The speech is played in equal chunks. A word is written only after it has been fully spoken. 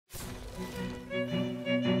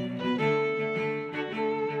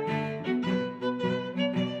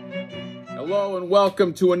Hello and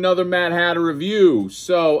welcome to another Mad Hatter review.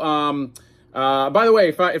 So, by the way,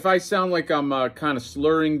 if I sound like I'm kind of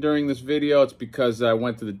slurring during this video, it's because I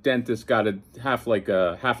went to the dentist, got half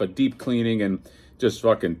a deep cleaning, and just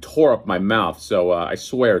fucking tore up my mouth. So I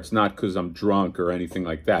swear it's not because I'm drunk or anything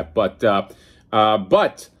like that.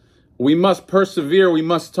 But we must persevere. We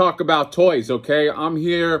must talk about toys. Okay, I'm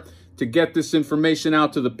here to get this information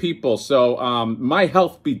out to the people. So my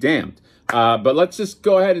health be damned. But let's just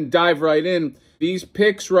go ahead and dive right in. These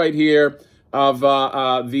pics right here of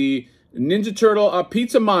the Ninja Turtle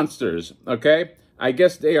pizza monsters, okay? I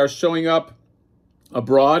guess they are showing up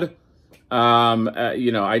abroad.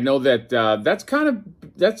 You know, I know that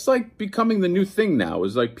that's like becoming the new thing now.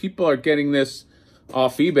 Is like people are getting this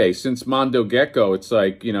off eBay since Mondo Gecko. It's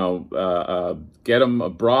like, you know, get them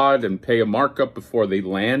abroad and pay a markup before they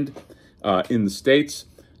land in the States.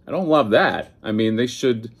 I don't love that. I mean, they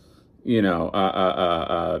should... You know,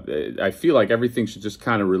 I feel like everything should just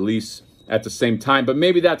kind of release at the same time, but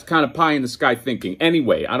maybe that's kind of pie in the sky thinking.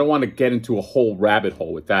 Anyway, I don't want to get into a whole rabbit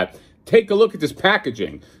hole with that. Take a look at this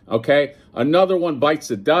packaging, okay? Another one bites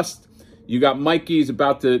the dust. You got Mikey's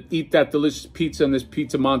about to eat that delicious pizza, and this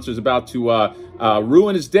pizza monster is about to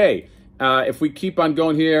ruin his day. If we keep on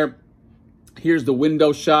going here, here's the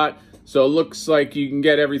window shot. So it looks like you can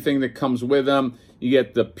get everything that comes with them. You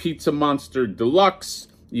get the Pizza Monster Deluxe.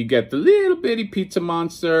 You get the little bitty pizza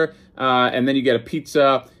monster, and then you get a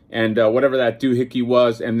pizza and whatever that doohickey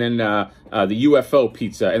was, and then the UFO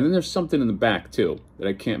pizza. And then there's something in the back, too, that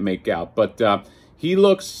I can't make out. But he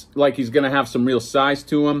looks like he's going to have some real size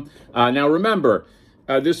to him. Now, remember,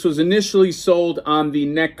 this was initially sold on the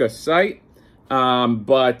NECA site,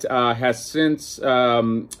 but has since... it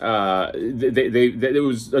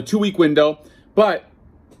was a 2-week window, but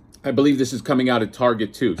I believe this is coming out at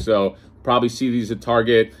Target, too. So... probably see these at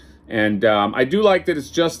Target. And I do like that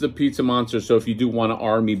it's just the pizza monster. So if you do want to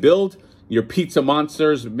army build your pizza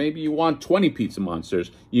monsters, maybe you want 20 pizza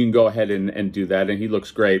monsters, you can go ahead and do that. And he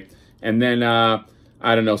looks great. And then, I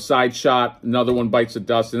don't know, side shot, another one bites the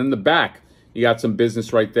dust. And in the back, you got some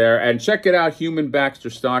business right there. And check it out, Human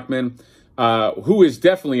Baxter Stockman, who is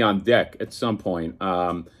definitely on deck at some point.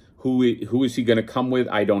 Who is he going to come with?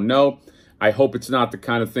 I don't know. I hope it's not the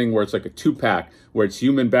kind of thing where it's like a 2-pack, where it's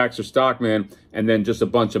Human Baxter Stockman and then just a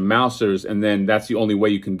bunch of Mousers, and then that's the only way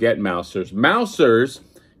you can get Mousers. Mousers,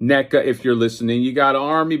 NECA, if you're listening, you got to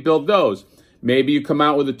army build those. Maybe you come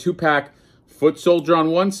out with a 2-pack, Foot Soldier on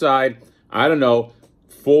one side, I don't know,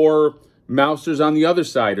 4 Mousers on the other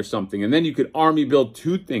side or something, and then you could army build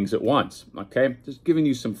 2 things at once, okay? Just giving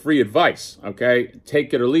you some free advice, okay?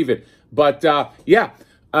 Take it or leave it. But, yeah,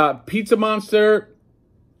 Pizza Monster...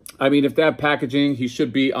 I mean, if that packaging, he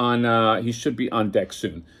should be on deck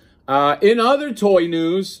soon. In other toy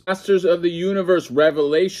news, Masters of the Universe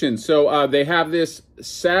Revelation. So they have this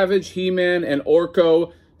Savage, He-Man, and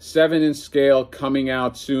Orko 7-inch scale coming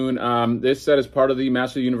out soon. This set is part of the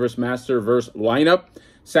Master of the Universe Masterverse lineup.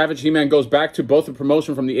 Savage He-Man goes back to both the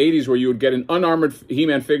promotion from the 80s where you would get an unarmored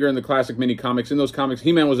He-Man figure in the classic mini comics. In those comics,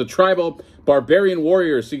 He-Man was a tribal barbarian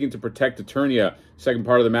warrior seeking to protect Eternia. Second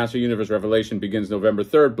part of the Master Universe Revelation begins November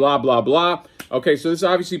 3rd, blah, blah, blah. Okay, so this is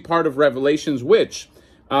obviously part of Revelations, which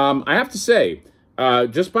I have to say,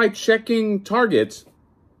 just by checking Targets,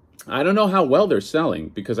 I don't know how well they're selling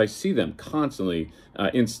because I see them constantly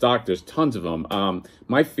in stock. There's tons of them.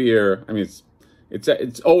 My fear, I mean,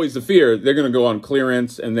 it's always the fear they're going to go on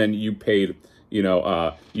clearance and then you paid, you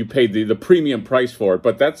know, you paid the premium price for it.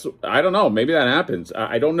 But that's, I don't know, maybe that happens.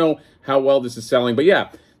 I don't know how well this is selling. But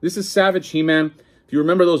yeah, this is Savage He-Man. If you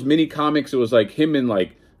remember those mini comics, it was like him and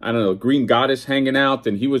like, I don't know, Green Goddess hanging out.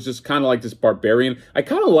 And he was just kind of like this barbarian. I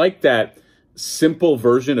kind of like that simple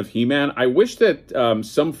version of He-Man. I wish that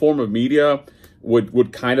some form of media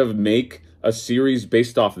would kind of make a series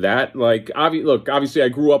based off that. Like, look, obviously I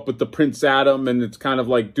grew up with the Prince Adam and it's kind of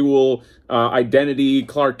like dual identity,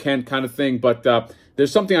 Clark Kent kind of thing. But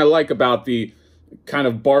there's something I like about the kind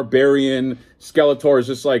of barbarian Skeletor is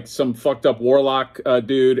just like some fucked up warlock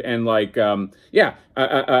dude. And like, yeah.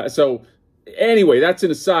 So anyway, that's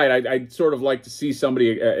an aside. I'd sort of like to see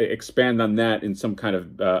somebody expand on that in some kind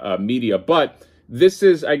of media. But this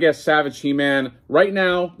is, I guess, Savage He-Man. Right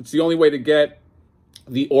now, it's the only way to get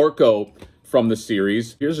the Orko from the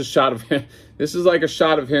series. Here's a shot of him. This is like a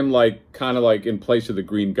shot of him, like kind of like in place of the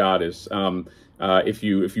Green Goddess. If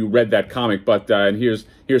you read that comic, but and here's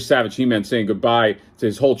Savage He-Man saying goodbye to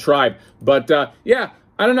his whole tribe. But yeah,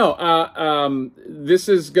 I don't know. This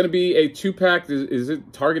is going to be a 2-pack. Is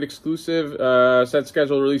it Target exclusive? Set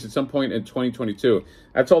schedule release at some point in 2022.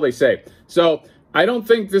 That's all they say. So I don't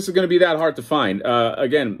think this is going to be that hard to find.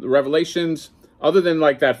 Again, Revelations, other than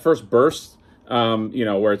like that first burst you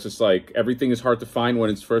know, where it's just like everything is hard to find when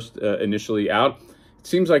it's first initially out. It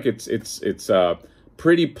seems like it's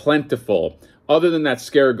pretty plentiful. Other than that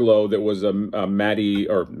Scareglow that was a Mattel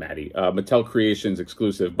Creations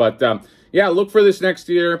exclusive. But yeah, look for this next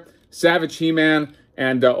year. Savage He-Man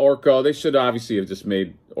and Orko. They should obviously have just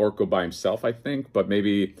made Orko by himself, I think. But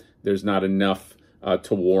maybe there's not enough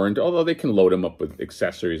to warrant. Although they can load him up with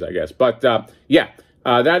accessories, I guess. But yeah,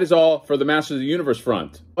 that is all for the Masters of the Universe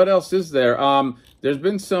front. What else is there? There's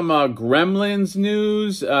been some Gremlins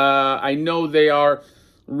news. I know they are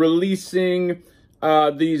releasing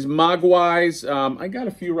these Mogwais. I got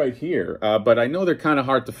a few right here, but I know they're kind of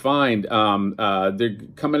hard to find. They're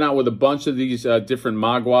coming out with a bunch of these different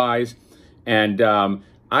Mogwais, and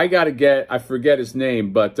I gotta get, I forget his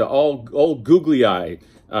name, but old Googly Eye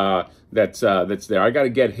that's there. I gotta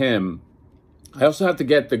get him. I also have to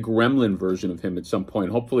get the Gremlin version of him at some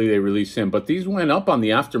point. Hopefully they release him. But these went up on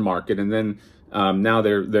the aftermarket, and then now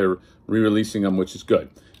they're re-releasing them, which is good.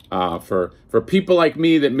 For people like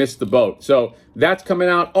me that missed the boat. So that's coming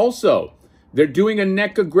out. Also, they're doing a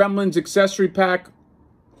NECA Gremlins accessory pack.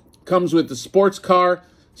 Comes with the sports car.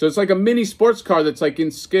 So it's like a mini sports car that's like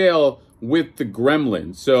in scale with the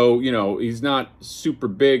Gremlins. So, you know, he's not super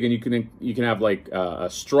big, and you can have like a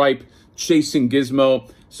Stripe chasing Gizmo.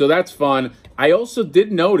 So that's fun. I also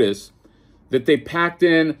did notice that they packed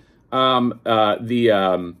in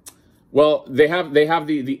well, they have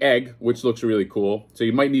the egg, which looks really cool. So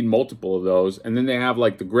you might need multiple of those. And then they have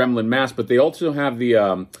like the Gremlin mask, but they also have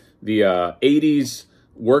the 80s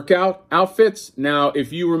workout outfits. Now,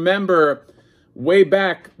 if you remember way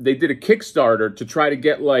back, they did a Kickstarter to try to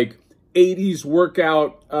get like 80s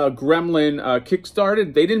workout Gremlin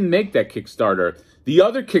kickstarted. They didn't make that Kickstarter. The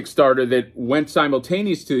other Kickstarter that went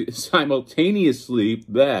simultaneously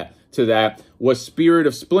to that was Spirit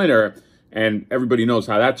of Splinter. And everybody knows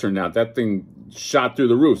how that turned out. That thing shot through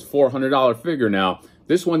the roof. $400 figure now.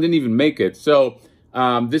 This one didn't even make it. So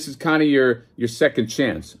this is kind of your second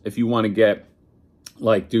chance if you want to get,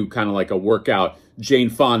 like, do kind of like a workout Jane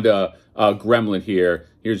Fonda Gremlin here.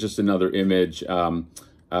 Here's just another image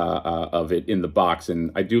of it in the box.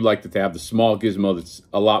 And I do like that they have the small gizmo that's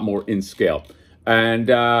a lot more in scale. And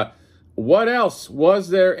what else? Was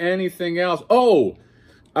there anything else? Oh,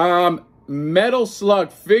 Metal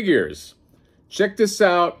Slug figures. Check this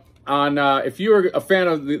out on, if you're a fan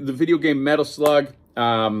of the video game Metal Slug,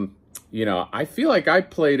 you know, I feel like I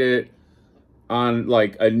played it on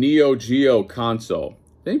like a Neo Geo console.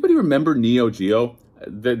 Anybody remember Neo Geo?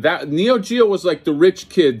 That Neo Geo was like the rich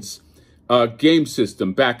kids game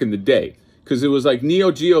system back in the day. Because it was like Neo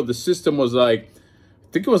Geo, the system was like,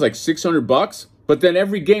 I think it was like $600, but then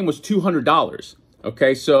every game was $200.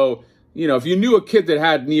 Okay, so, you know, if you knew a kid that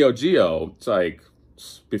had Neo Geo, it's like,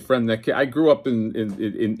 befriend that kid. I grew up in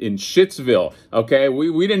Shitsville, okay?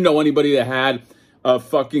 We didn't know anybody that had a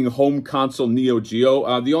fucking home console Neo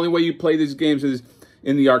Geo. The only way you play these games is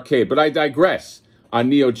in the arcade. But I digress on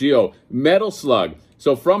Neo Geo. Metal Slug.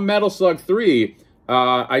 So from Metal Slug 3,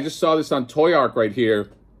 I just saw this on Toy Arc right here.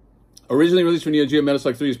 Originally released for Neo Geo, Metal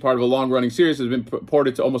Slug 3 is part of a long-running series. It has been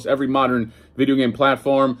ported to almost every modern video game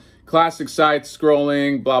platform. Classic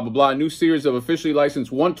side-scrolling, blah, blah, blah. New series of officially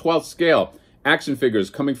licensed 1/12 scale action figures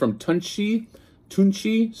coming from Tunchi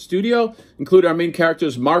Studio. Include our main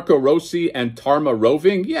characters Marco Rossi and Tarma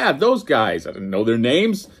Roving. Yeah, those guys. I didn't know their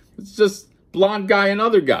names. It's just blonde guy and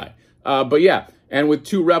other guy. But yeah, and with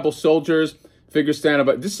 2 Rebel soldiers. Figure stand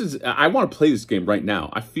up. This is, I want to play this game right now.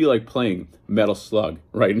 I feel like playing Metal Slug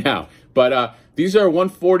right now. But these are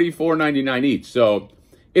 $144.99 each. So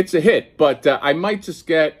it's a hit. But I might just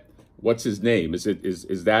get, what's his name?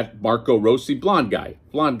 Is that Marco Rossi? Blonde guy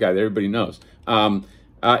that everybody knows.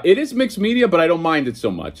 It is mixed media, but I don't mind it so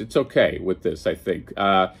much. It's okay with this, I think.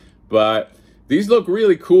 But these look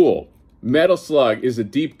really cool. Metal Slug is a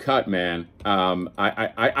deep cut, man.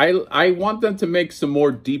 I want them to make some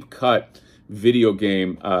more deep cut video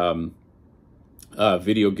game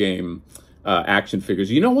action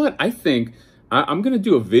figures. You know what? I think I'm going to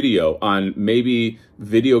do a video on maybe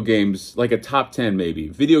video games, like a top 10 maybe.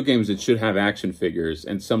 Video games that should have action figures,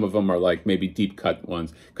 and some of them are like maybe deep cut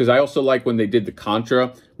ones. Because I also like when they did the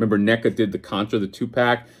Contra. Remember NECA did the Contra, the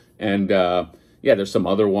 2-pack? And yeah, there's some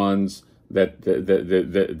other ones that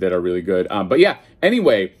are really good. But yeah,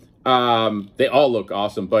 anyway, they all look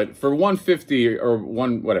awesome. But for 150 or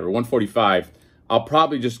 145, I'll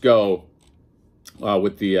probably just go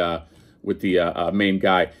with the main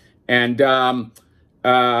guy. And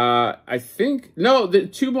I think, no,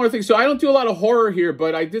 2 more things. So I don't do a lot of horror here,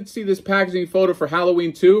 but I did see this packaging photo for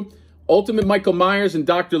Halloween 2. Ultimate Michael Myers and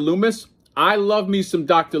Dr. Loomis. I love me some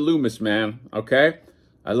Dr. Loomis, man, okay?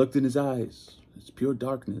 I looked in his eyes. It's pure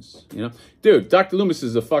darkness, you know? Dude, Dr. Loomis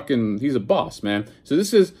is he's a boss, man. So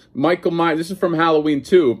this is Michael Myers. This is from Halloween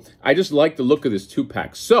 2. I just like the look of this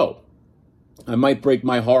 2-pack. So I might break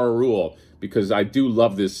my horror rule because I do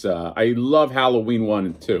love this. I love Halloween 1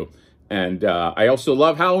 and 2. And I also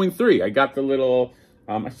love Halloween 3. I got the little,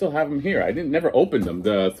 I still have them here. I never opened them.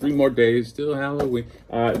 The 3 more days, still Halloween.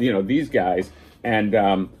 You know, these guys. And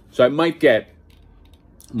so I might get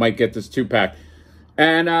this 2-pack.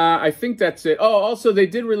 And I think that's it. Oh, also they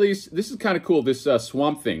did release, this is kind of cool, this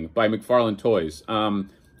Swamp Thing by McFarlane Toys. I'm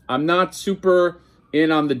not super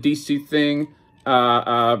in on the DC thing.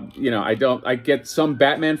 You know, I get some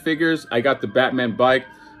Batman figures. I got the Batman bike,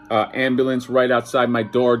 ambulance right outside my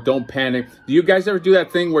door. Don't panic. Do you guys ever do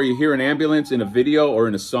that thing where you hear an ambulance in a video or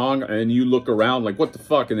in a song and you look around like, what the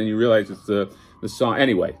fuck? And then you realize it's the song.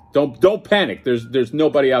 Anyway, don't panic. There's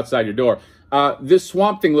nobody outside your door. This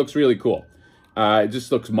Swamp Thing looks really cool. It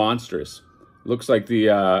just looks monstrous. Looks like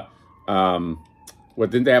the, what,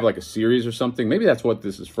 didn't they have like a series or something? Maybe that's what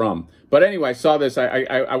this is from. But anyway, I saw this.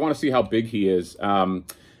 I want to see how big he is.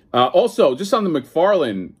 Also, just on the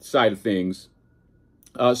McFarlane side of things,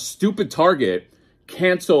 stupid Target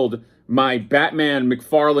canceled my Batman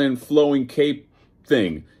McFarlane flowing cape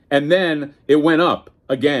thing. And then it went up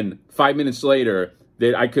again 5 minutes later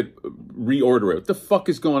that I could reorder it. What the fuck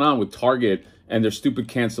is going on with Target and their stupid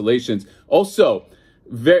cancellations? Also,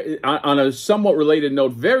 on a somewhat related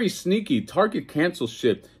note, very sneaky, Target cancels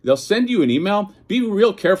shit. They'll send you an email. Be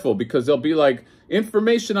real careful because they'll be like,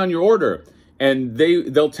 information on your order. And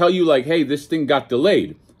they'll tell you like, hey, this thing got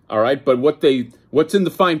delayed. All right, but what's in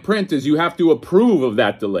the fine print is you have to approve of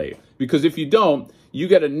that delay. Because if you don't, you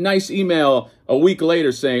get a nice email a week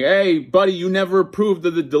later saying, hey, buddy, you never approved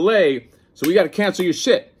of the delay, so we got to cancel your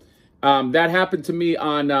shit. That happened to me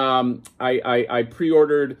on, I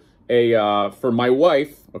pre-ordered for my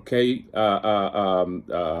wife, okay, the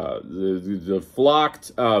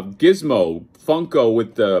flocked Gizmo Funko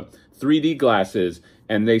with the 3D glasses,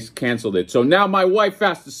 and they canceled it. So now my wife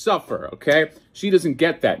has to suffer, okay? She doesn't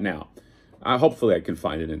get that now. Hopefully I can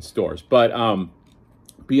find it in stores, but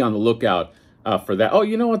be on the lookout for that. Oh,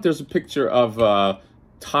 you know what? There's a picture of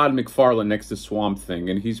Todd McFarlane next to Swamp Thing,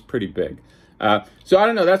 and he's pretty big. So I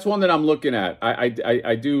don't know. That's one that I'm looking at.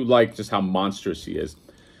 I do like just how monstrous he is.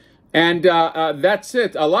 And that's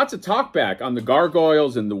it. Lots of talk back on the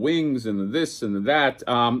gargoyles and the wings and the this and the that.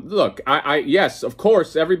 Look, yes, of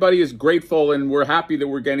course, everybody is grateful and we're happy that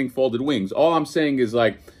we're getting folded wings. All I'm saying is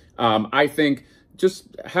like, I think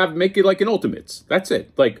just make it like an Ultimates. That's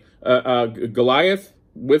it. Like Goliath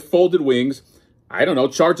with folded wings. I don't know,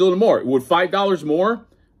 charge a little more. Would $5 more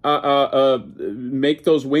make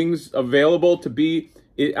those wings available to be?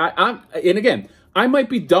 And again, I might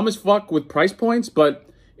be dumb as fuck with price points, but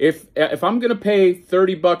if I'm gonna pay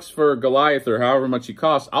 $30 for Goliath or however much he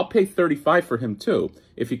costs, I'll pay $35 for him too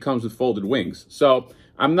if he comes with folded wings. So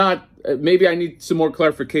I'm not. Maybe I need some more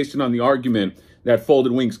clarification on the argument that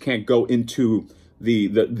folded wings can't go into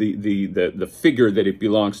the figure that it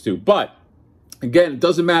belongs to. But again, it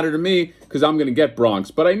doesn't matter to me because I'm gonna get Bronx.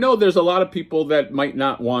 But I know there's a lot of people that might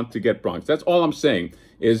not want to get Bronx. That's all I'm saying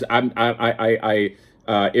is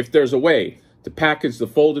if there's a way to package the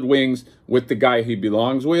folded wings with the guy he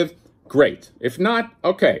belongs with, great. If not,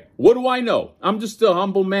 okay. What do I know? I'm just a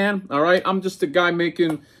humble man, all right? I'm just a guy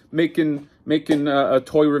making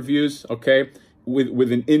toy reviews, okay,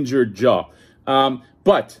 with an injured jaw.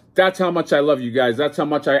 But that's how much I love you guys. That's how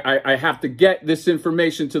much I have to get this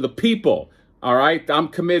information to the people, all right? I'm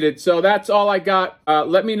committed. So that's all I got.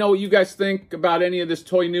 Let me know what you guys think about any of this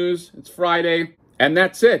toy news. It's Friday, and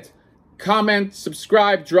that's it. Comment,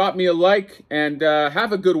 subscribe, drop me a like, and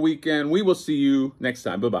have a good weekend. We will see you next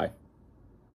time. Bye-bye.